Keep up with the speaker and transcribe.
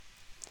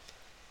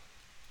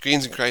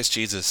Greetings in Christ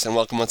Jesus, and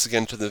welcome once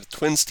again to the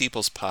Twin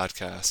Steeples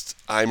podcast.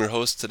 I'm your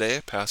host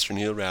today, Pastor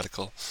Neil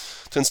Radical.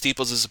 Twin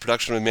Steeples is a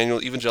production of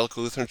Emmanuel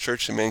Evangelical Lutheran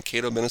Church in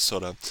Mankato,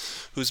 Minnesota,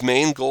 whose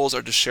main goals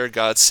are to share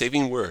God's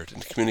saving word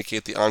and to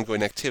communicate the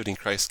ongoing activity in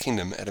Christ's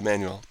kingdom at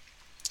Emmanuel.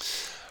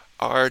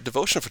 Our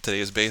devotion for today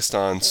is based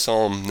on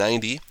Psalm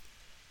 90,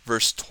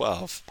 verse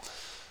 12.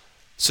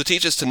 So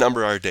teach us to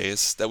number our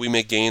days, that we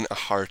may gain a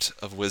heart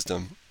of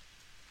wisdom.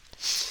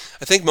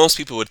 I think most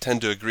people would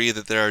tend to agree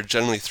that there are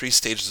generally three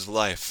stages of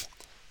life: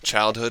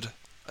 childhood,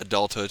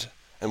 adulthood,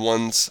 and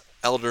one's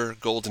elder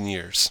golden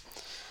years.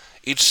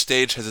 Each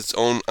stage has its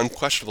own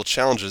unquestionable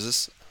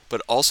challenges,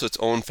 but also its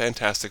own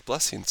fantastic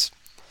blessings.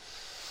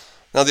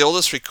 Now, the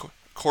oldest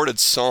recorded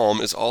psalm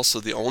is also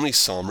the only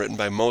psalm written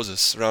by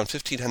Moses around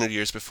 1500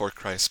 years before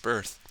Christ's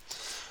birth.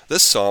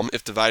 This psalm,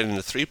 if divided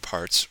into three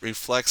parts,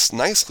 reflects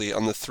nicely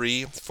on the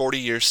three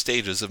 40-year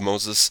stages of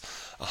Moses'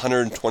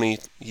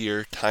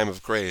 120-year time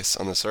of grace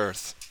on this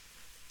earth.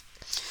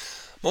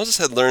 Moses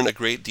had learned a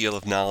great deal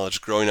of knowledge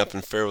growing up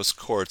in Pharaoh's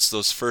courts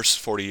those first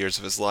 40 years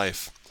of his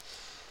life.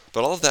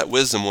 But all of that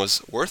wisdom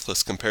was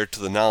worthless compared to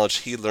the knowledge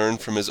he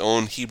learned from his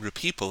own Hebrew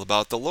people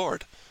about the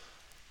Lord,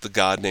 the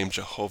God named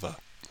Jehovah.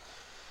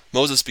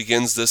 Moses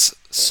begins this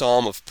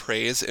psalm of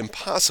praise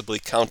impossibly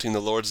counting the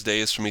Lord's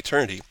days from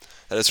eternity,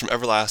 that is, from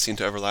everlasting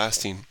to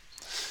everlasting.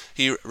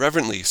 He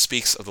reverently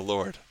speaks of the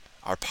Lord,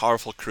 our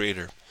powerful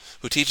Creator,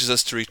 who teaches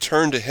us to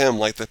return to Him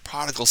like the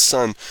prodigal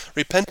son,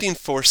 repenting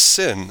for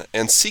sin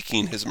and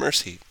seeking His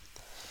mercy.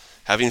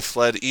 Having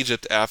fled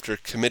Egypt after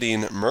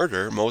committing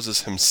murder,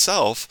 Moses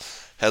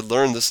himself had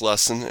learned this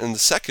lesson in the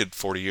second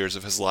 40 years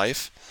of his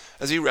life,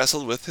 as he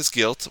wrestled with his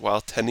guilt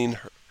while tending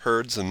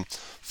herds and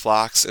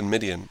flocks in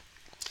Midian.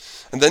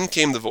 And then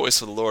came the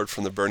voice of the Lord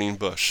from the burning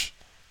bush,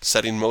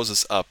 setting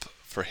Moses up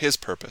for his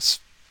purpose.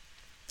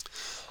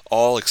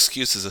 All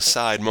excuses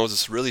aside,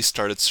 Moses really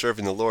started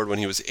serving the Lord when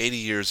he was 80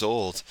 years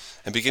old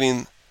and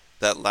beginning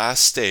that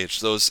last stage,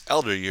 those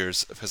elder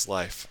years of his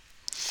life.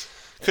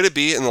 Could it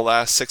be in the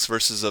last 6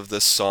 verses of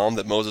this psalm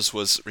that Moses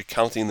was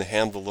recounting the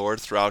hand of the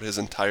Lord throughout his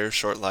entire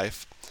short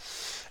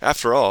life?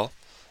 After all,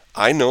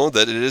 I know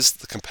that it is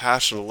the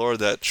compassion of the Lord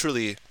that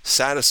truly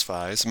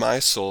satisfies my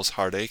soul's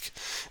heartache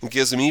and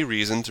gives me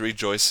reason to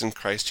rejoice in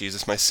Christ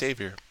Jesus, my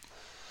Savior.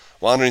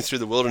 Wandering through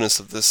the wilderness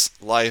of this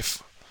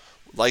life,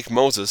 like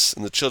Moses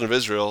and the children of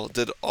Israel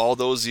did all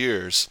those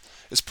years,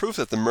 is proof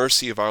that the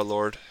mercy of our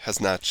Lord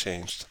has not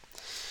changed.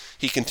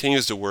 He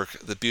continues to work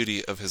the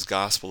beauty of His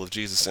gospel of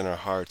Jesus in our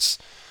hearts,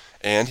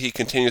 and He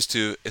continues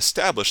to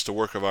establish the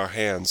work of our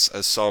hands,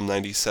 as Psalm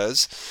 90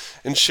 says,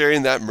 in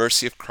sharing that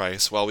mercy of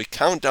Christ while we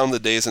count down the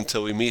days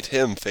until we meet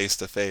Him face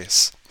to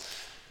face.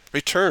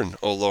 Return,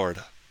 O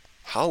Lord.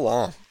 How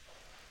long?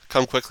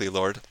 Come quickly,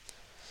 Lord,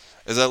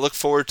 as I look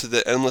forward to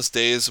the endless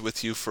days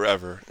with You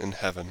forever in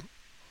heaven.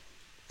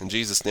 In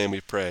Jesus' name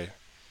we pray.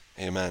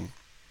 Amen.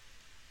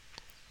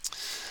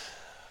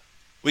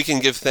 We can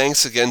give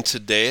thanks again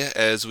today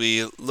as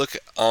we look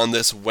on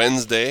this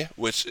Wednesday,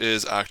 which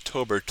is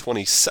October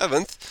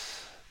 27th.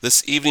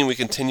 This evening we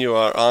continue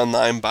our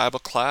online Bible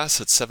class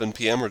at 7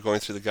 p.m. We're going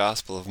through the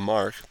Gospel of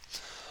Mark.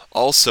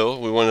 Also,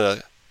 we want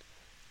to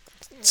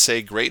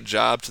say great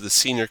job to the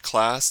senior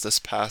class this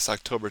past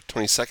October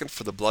 22nd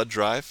for the blood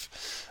drive.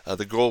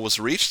 The goal was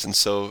reached, and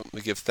so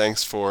we give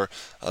thanks for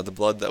the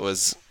blood that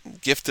was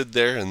gifted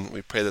there, and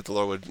we pray that the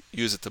Lord would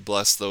use it to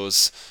bless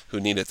those who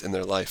need it in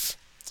their life.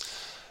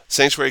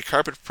 Sanctuary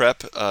carpet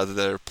prep,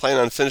 they're planning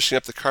on finishing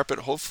up the carpet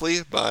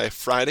hopefully by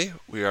Friday.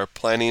 We are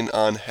planning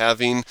on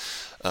having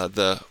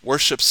the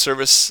worship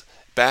service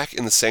back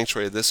in the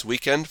sanctuary this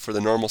weekend for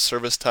the normal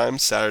service time,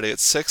 Saturday at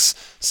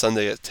 6,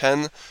 Sunday at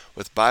 10,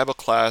 with Bible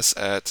class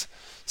at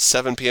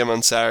 7 p.m.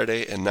 on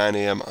Saturday and 9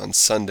 a.m. on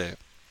Sunday.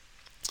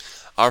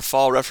 Our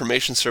fall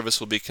Reformation service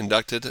will be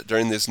conducted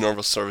during these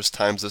normal service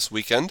times this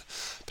weekend.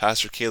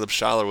 Pastor Caleb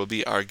Schaller will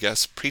be our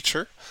guest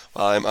preacher.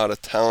 While I'm out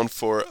of town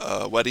for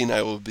a wedding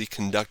I will be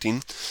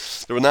conducting.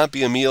 There will not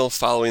be a meal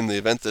following the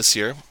event this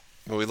year,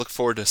 but we look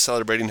forward to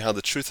celebrating how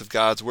the truth of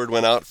God's Word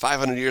went out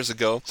 500 years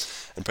ago,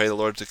 and pray the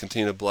Lord to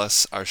continue to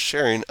bless our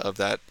sharing of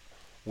that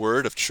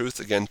Word of truth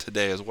again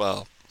today as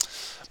well.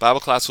 Bible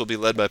class will be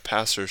led by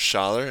Pastor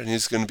Schaller, and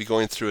he's going to be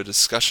going through a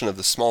discussion of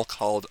the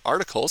Smalcald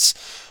Articles,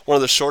 one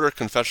of the shorter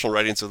confessional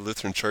writings of the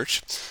Lutheran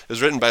Church. It was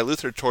written by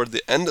Luther toward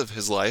the end of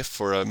his life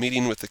for a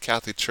meeting with the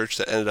Catholic Church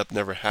that ended up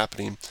never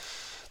happening.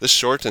 This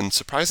short and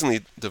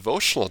surprisingly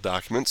devotional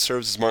document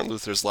serves as Martin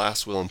Luther's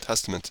last will and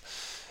testament.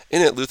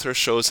 In it, Luther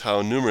shows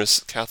how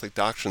numerous Catholic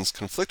doctrines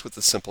conflict with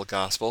the simple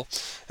gospel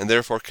and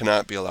therefore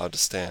cannot be allowed to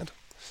stand.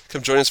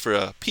 Come join us for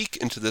a peek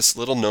into this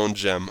little-known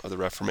gem of the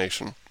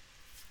Reformation.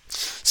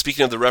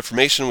 Speaking of the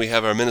Reformation, we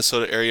have our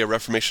Minnesota Area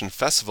Reformation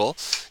Festival.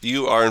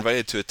 You are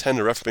invited to attend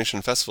a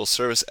Reformation Festival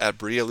service at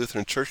Berea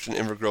Lutheran Church in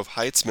Inver Grove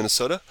Heights,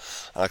 Minnesota,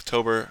 on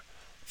October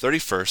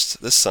 31st,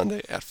 this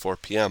Sunday at 4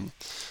 p.m.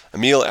 A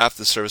meal after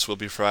the service will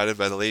be provided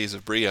by the ladies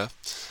of Berea,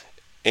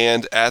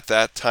 and at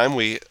that time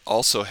we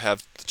also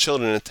have the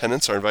children in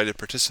attendance are invited to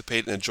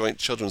participate in a joint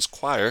children's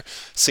choir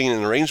singing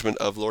an arrangement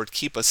of Lord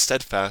Keep Us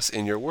Steadfast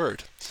in Your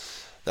Word.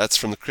 That's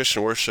from the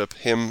Christian Worship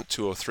Hymn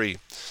 203.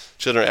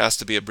 Children are asked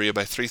to be at Berea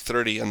by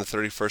 3:30 on the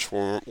 31st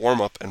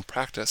warm-up and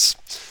practice.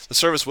 The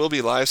service will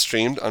be live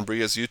streamed on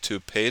Berea's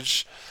YouTube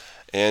page,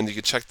 and you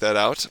can check that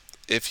out.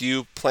 If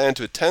you plan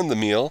to attend the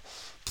meal,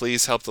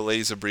 please help the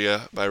Ladies of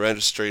Berea by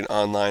registering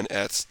online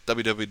at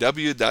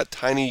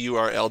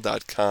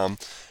www.tinyurl.com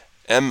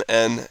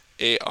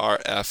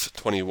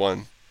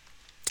MNARF21,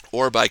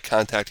 or by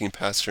contacting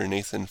Pastor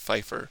Nathan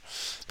Pfeiffer,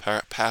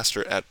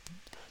 pastor at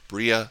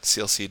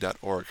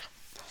bereaclc.org.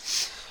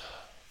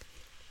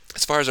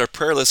 As far as our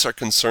prayer lists are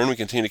concerned, we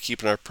continue to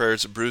keep in our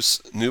prayers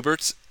Bruce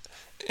Newbert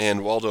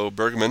and Waldo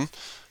Bergman,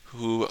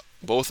 who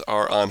both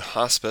are on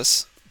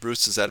hospice.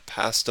 Bruce is at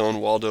Pastone.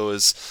 Waldo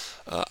is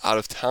out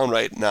of town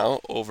right now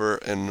over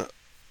in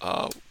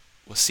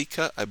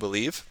Waseca, I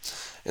believe.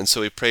 And so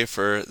we pray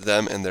for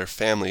them and their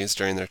families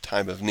during their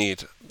time of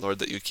need. Lord,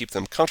 that you keep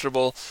them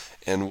comfortable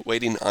and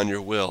waiting on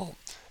your will,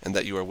 and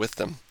that you are with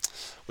them.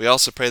 We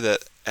also pray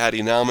that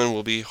Addie Nauman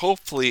will be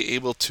hopefully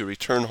able to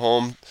return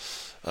home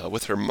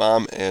with her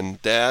mom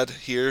and dad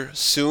here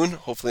soon,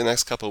 hopefully the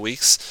next couple of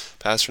weeks.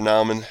 Pastor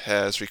Nauman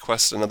has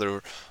requested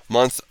another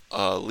month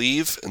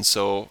leave, and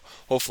so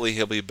hopefully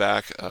he'll be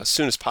back as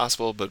soon as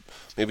possible, but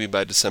maybe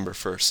by December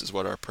 1st is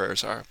what our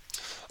prayers are.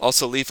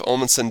 Also, Leif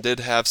Olmanson did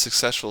have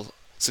successful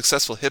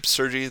hip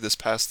surgery this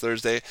past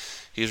Thursday.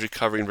 He's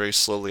recovering very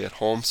slowly at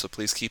home, so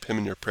please keep him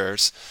in your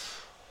prayers.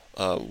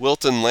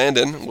 Wilton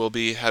Landon will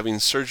be having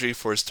surgery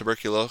for his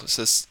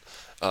tuberculosis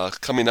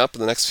coming up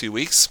in the next few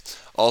weeks.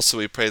 Also,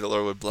 we pray the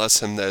Lord would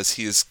bless him as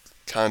he has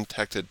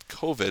contacted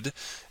COVID,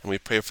 and we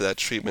pray for that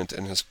treatment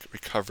and his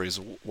recovery as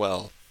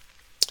well.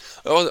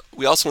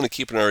 We also want to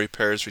keep in our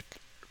prayers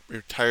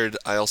retired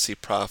ILC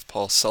Prof.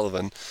 Paul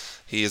Sullivan.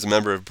 He is a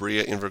member of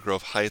Berea Inver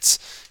Grove Heights.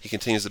 He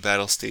continues to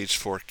battle stage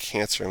 4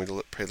 cancer, and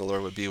we pray the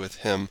Lord would be with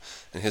him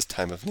in his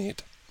time of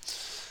need.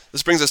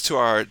 This brings us to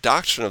our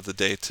doctrine of the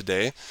day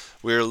today.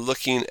 We're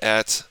looking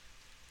at,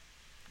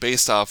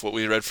 based off what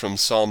we read from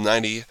Psalm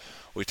 90,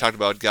 we talked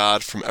about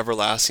God from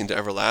everlasting to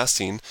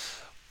everlasting.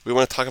 We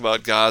want to talk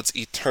about God's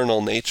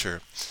eternal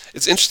nature.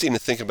 It's interesting to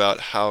think about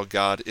how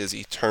God is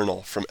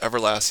eternal, from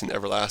everlasting to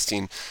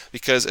everlasting,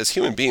 because as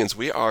human beings,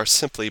 we are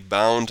simply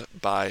bound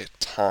by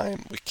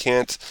time. We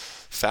can't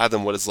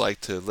fathom what it's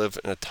like to live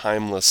in a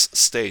timeless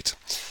state,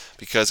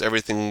 because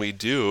everything we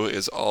do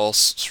is all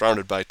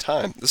surrounded by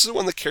time. This is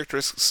one of the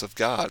characteristics of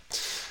God.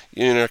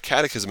 In our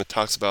catechism, it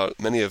talks about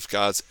many of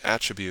God's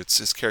attributes,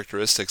 his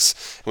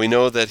characteristics, and we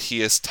know that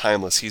he is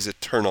timeless, he's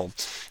eternal,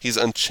 he's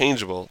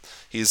unchangeable,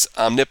 he's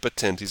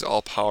omnipotent, he's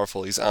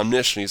all-powerful, he's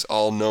omniscient, he's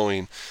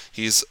all-knowing,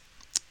 he's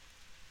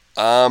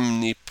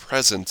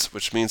omnipresent,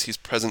 which means he's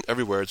present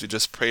everywhere, as we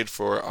just prayed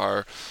for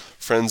our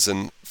friends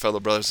and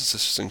fellow brothers and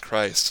sisters in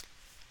Christ.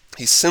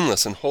 He's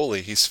sinless and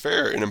holy, he's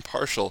fair and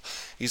impartial,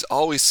 he's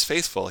always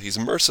faithful, he's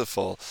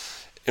merciful.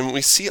 And when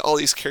we see all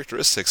these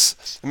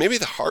characteristics, maybe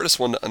the hardest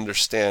one to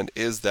understand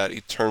is that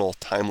eternal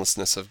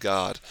timelessness of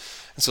God.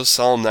 And so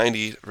Psalm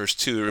 90 verse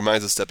 2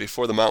 reminds us that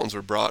before the mountains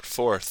were brought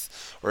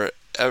forth,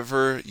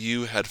 wherever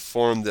you had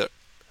formed the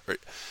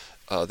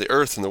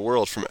earth and the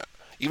world,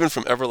 even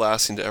from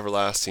everlasting to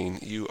everlasting,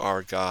 you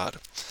are God.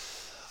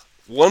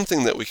 One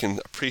thing that we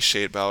can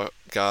appreciate about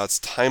God's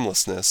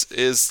timelessness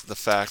is the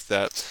fact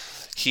that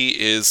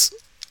he is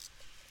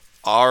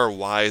our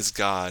wise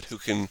God who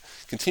can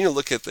continue to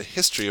look at the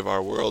history of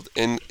our world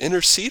and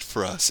intercede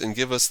for us and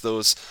give us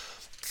those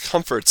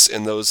comforts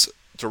and those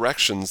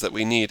directions that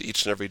we need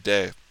each and every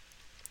day.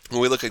 When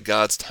we look at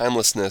God's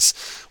timelessness,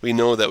 we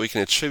know that we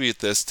can attribute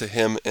this to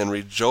him and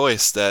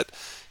rejoice that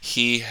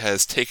he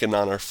has taken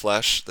on our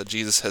flesh, that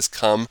Jesus has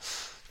come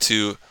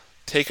to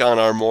take on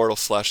our mortal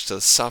flesh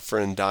to suffer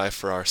and die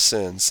for our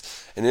sins.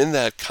 And in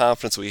that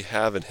confidence we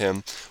have in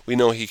him, we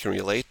know he can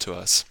relate to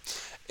us.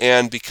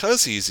 And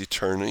because he's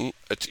eternal,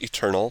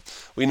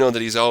 we know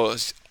that he's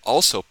always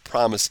also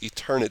promised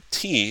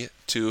eternity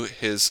to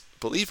his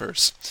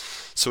believers.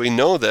 So we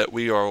know that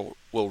we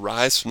will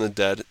rise from the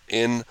dead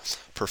in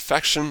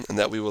perfection, and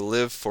that we will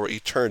live for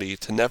eternity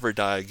to never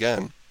die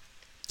again.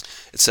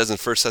 It says in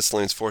 1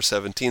 Thessalonians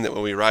 4:17 that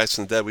when we rise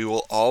from the dead, we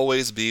will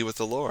always be with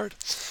the Lord.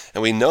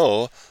 And we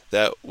know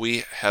that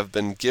we have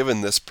been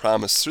given this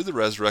promise through the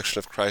resurrection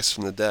of Christ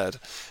from the dead,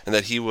 and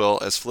that he will,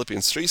 as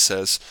Philippians 3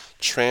 says,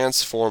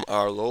 transform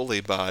our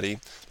lowly body,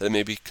 that it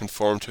may be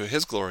conformed to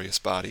his glorious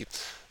body,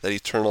 that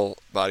eternal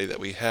body that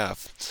we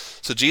have.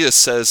 So Jesus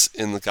says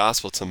in the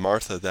gospel to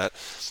Martha that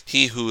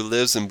he who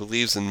lives and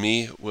believes in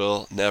me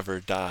will never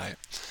die.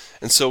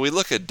 And so we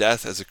look at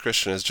death as a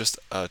Christian as just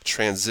a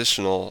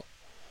transitional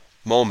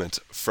moment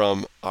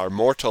from our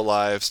mortal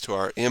lives to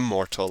our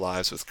immortal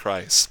lives with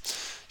Christ.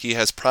 He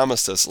has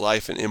promised us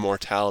life and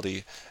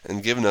immortality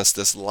and given us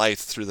this light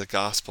through the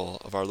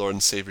gospel of our Lord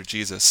and Savior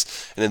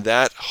Jesus. And in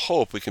that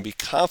hope, we can be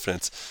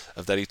confident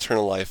of that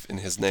eternal life in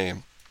his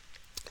name.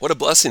 What a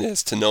blessing it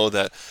is to know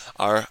that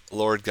our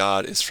Lord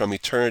God is from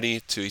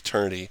eternity to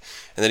eternity,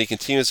 and that he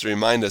continues to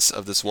remind us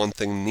of this one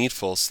thing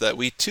needful, so that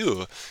we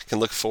too can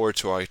look forward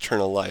to our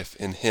eternal life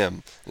in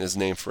him, in his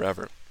name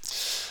forever.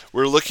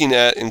 We're looking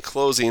at, in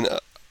closing,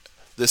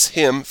 this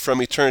hymn,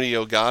 From Eternity,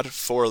 O God,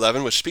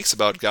 4:11, which speaks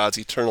about God's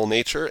eternal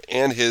nature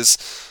and his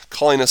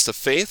calling us to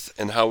faith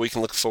and how we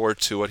can look forward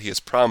to what he has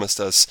promised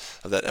us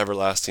of that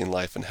everlasting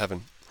life in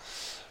heaven.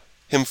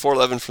 Hymn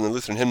 4:11 from the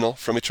Lutheran hymnal,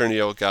 From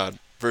Eternity, O God,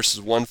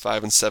 verses 1,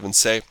 5, and 7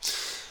 say,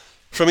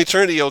 From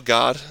eternity, O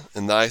God,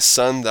 in thy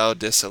Son thou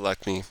didst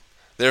elect me.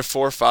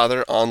 Therefore,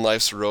 Father, on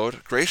life's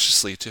road,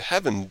 graciously to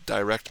heaven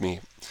direct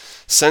me.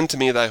 Send to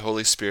me thy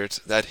Holy Spirit,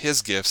 that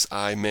his gifts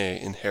I may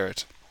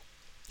inherit.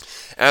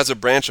 As a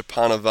branch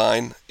upon a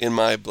vine, in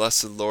my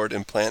blessed Lord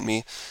implant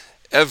me,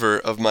 ever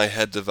of my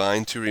head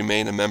divine to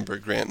remain a member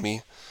grant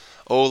me.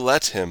 O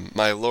let him,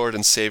 my Lord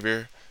and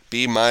Savior,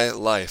 be my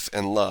life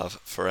and love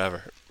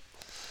forever.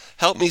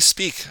 Help me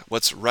speak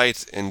what's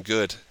right and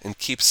good, and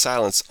keep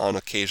silence on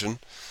occasion.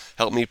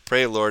 Help me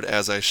pray, Lord,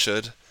 as I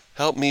should.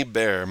 Help me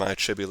bear my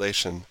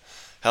tribulation.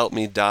 Help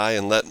me die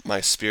and let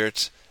my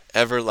spirit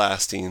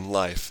everlasting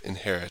life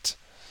inherit.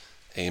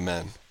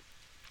 Amen.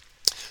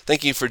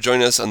 Thank you for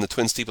joining us on the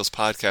Twin Steeples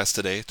podcast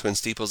today. Twin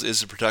Steeples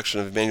is a production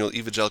of Emmanuel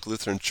Evangelical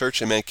Lutheran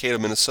Church in Mankato,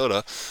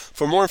 Minnesota.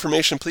 For more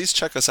information, please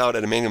check us out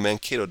at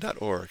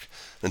emmanuelmankato.org.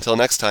 Until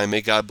next time,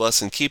 may God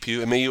bless and keep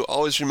you, and may you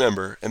always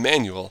remember,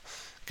 Emmanuel,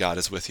 God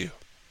is with you.